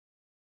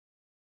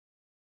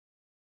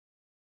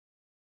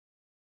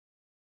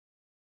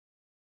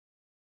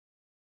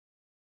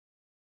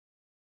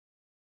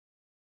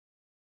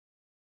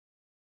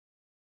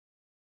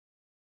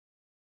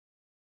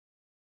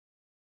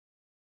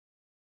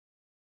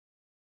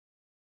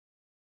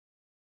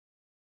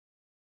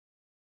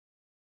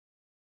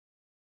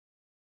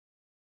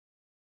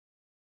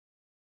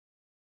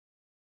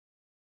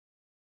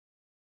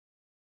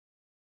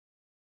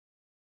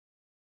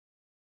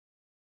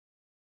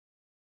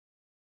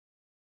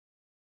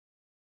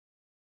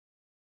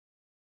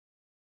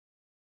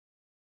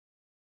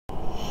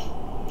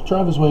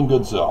Travis Wayne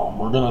Goodsell.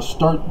 We're going to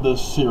start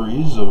this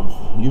series of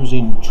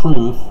using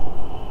truth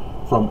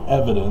from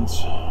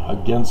evidence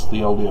against the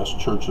LDS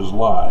Church's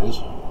lies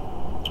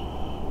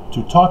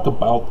to talk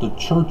about the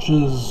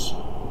Church's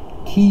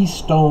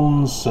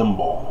Keystone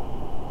symbol.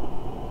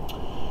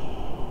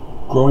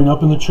 Growing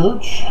up in the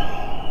Church,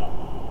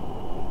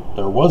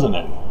 there wasn't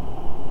any.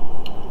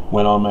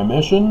 Went on my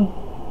mission,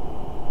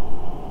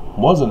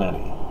 wasn't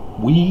any.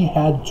 We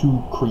had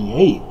to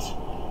create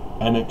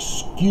an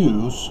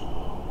excuse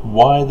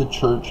why the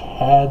Church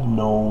had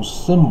no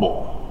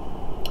symbol.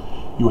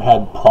 You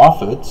had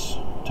prophets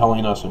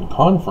telling us in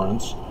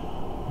conference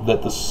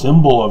that the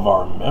symbol of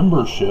our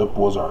membership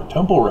was our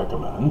temple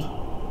recommend,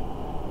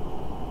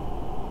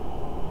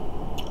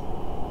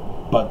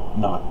 but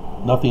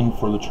nothing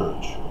for the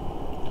Church.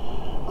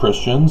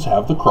 Christians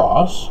have the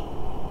cross,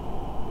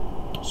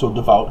 so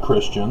devout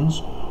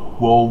Christians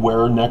will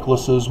wear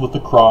necklaces with the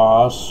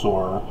cross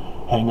or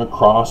hang a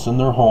cross in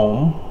their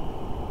home.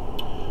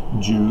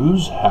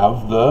 Jews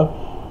have the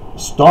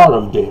Star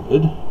of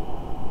David,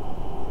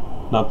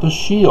 not the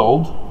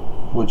shield,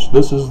 which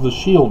this is the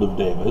shield of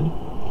David.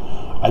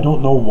 I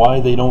don't know why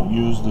they don't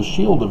use the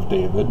shield of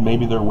David.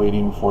 Maybe they're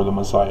waiting for the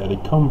Messiah to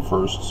come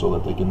first so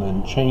that they can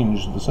then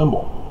change the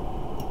symbol.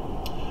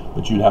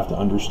 But you'd have to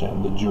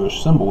understand the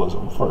Jewish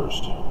symbolism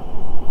first.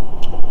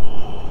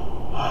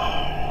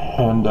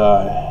 And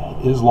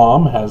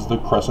Islam has the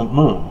crescent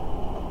moon,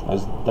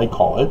 as they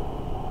call it.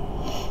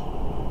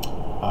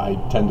 I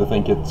tend to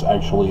think it's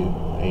actually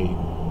a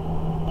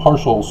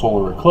partial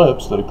solar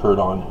eclipse that occurred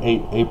on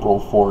April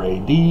 4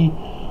 AD.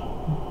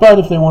 But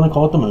if they want to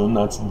call it the moon,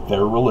 that's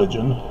their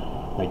religion.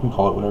 They can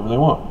call it whatever they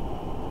want.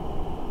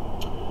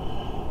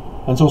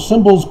 And so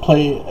symbols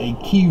play a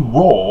key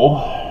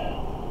role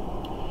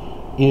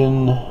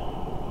in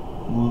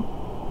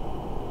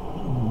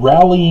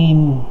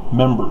rallying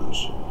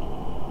members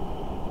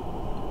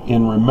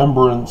in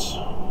remembrance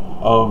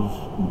of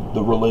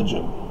the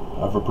religion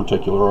of a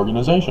particular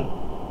organization.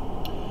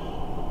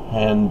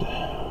 And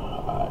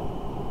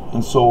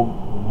so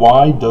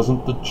why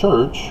doesn't the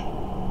Church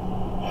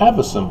have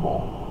a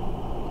symbol?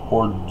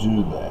 Or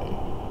do they?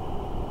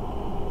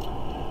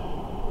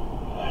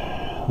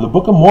 The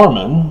Book of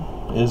Mormon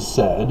is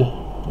said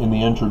in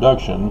the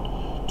introduction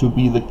to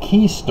be the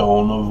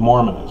keystone of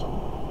Mormonism.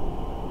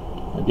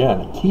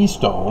 Again, a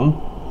keystone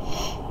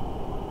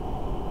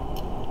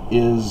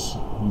is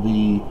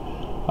the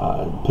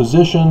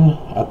position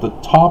at the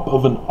top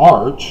of an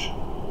arch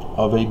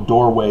of a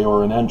doorway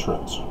or an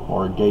entrance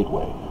or a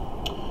gateway.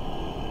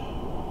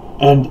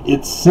 And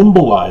it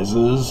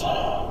symbolizes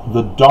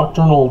the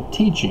doctrinal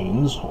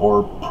teachings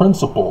or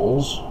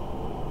principles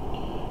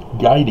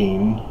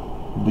guiding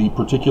the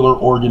particular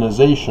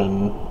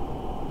organization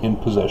in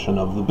possession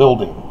of the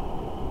building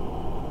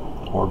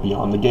or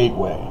beyond the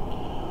gateway.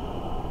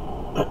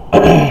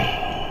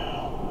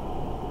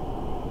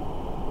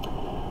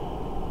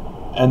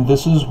 And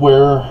this is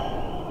where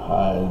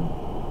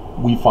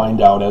we find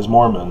out as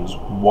Mormons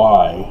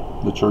why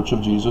the Church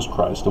of Jesus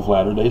Christ of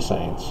Latter-day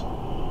Saints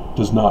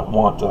does not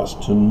want us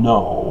to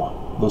know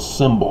the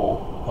symbol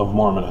of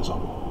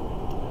Mormonism.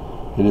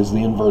 It is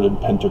the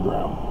inverted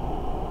pentagram.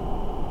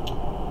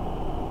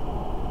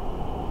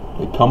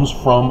 It comes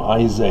from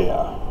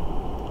Isaiah,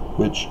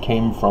 which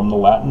came from the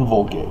Latin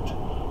Vulgate.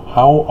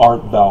 How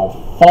art thou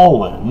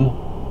fallen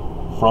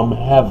from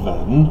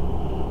heaven?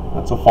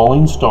 That's a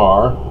falling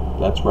star.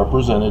 That's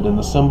represented in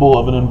the symbol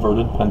of an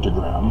inverted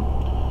pentagram.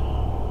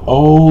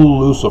 O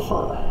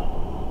Lucifer.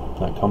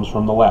 That comes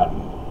from the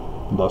Latin.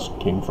 Thus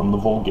came from the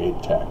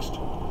Vulgate text,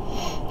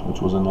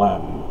 which was in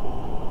Latin.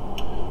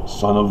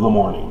 Son of the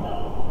morning.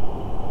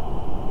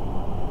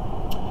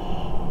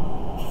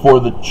 For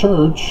the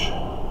Church,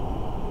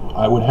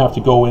 I would have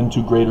to go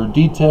into greater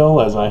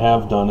detail, as I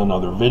have done in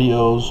other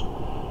videos.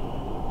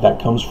 That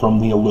comes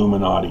from the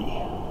Illuminati.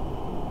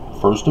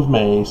 1st of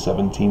May,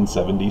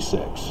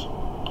 1776.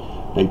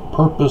 They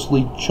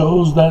purposely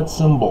chose that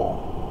symbol.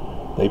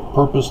 They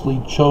purposely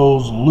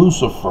chose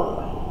Lucifer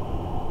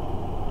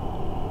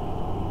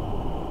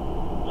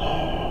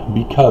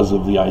because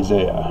of the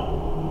Isaiah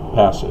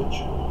passage,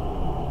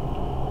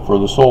 for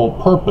the sole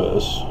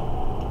purpose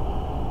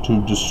to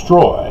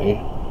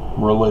destroy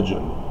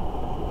religion.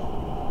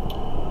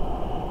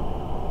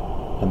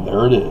 And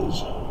there it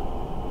is,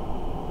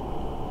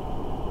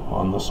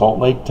 on the Salt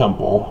Lake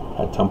Temple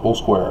at Temple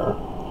Square,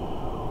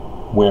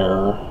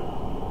 where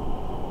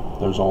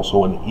there's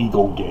also an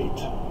eagle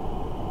gate.